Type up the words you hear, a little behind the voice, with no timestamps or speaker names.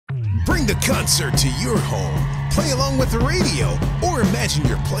Bring the concert to your home. Play along with the radio, or imagine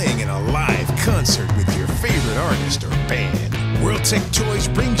you're playing in a live concert with your favorite artist or band. WorldTech Toys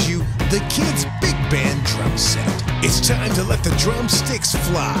brings you the Kids Big Band Drum Set. It's time to let the drumsticks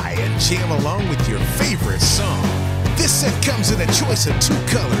fly and jam along with your favorite song. This set comes in a choice of 2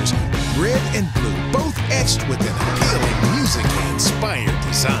 colors, red and blue, both etched with an appealing musically-inspired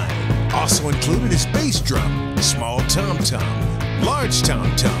design. Also included is bass drum, small tom-tom, large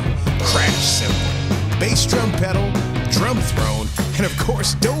tom-tom, crash cymbal, bass drum pedal, drum throne, and of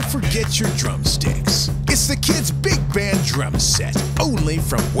course, don't forget your drumsticks. It's the Kids Big Band Drum Set, only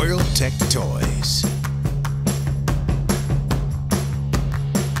from WorldTech Toys.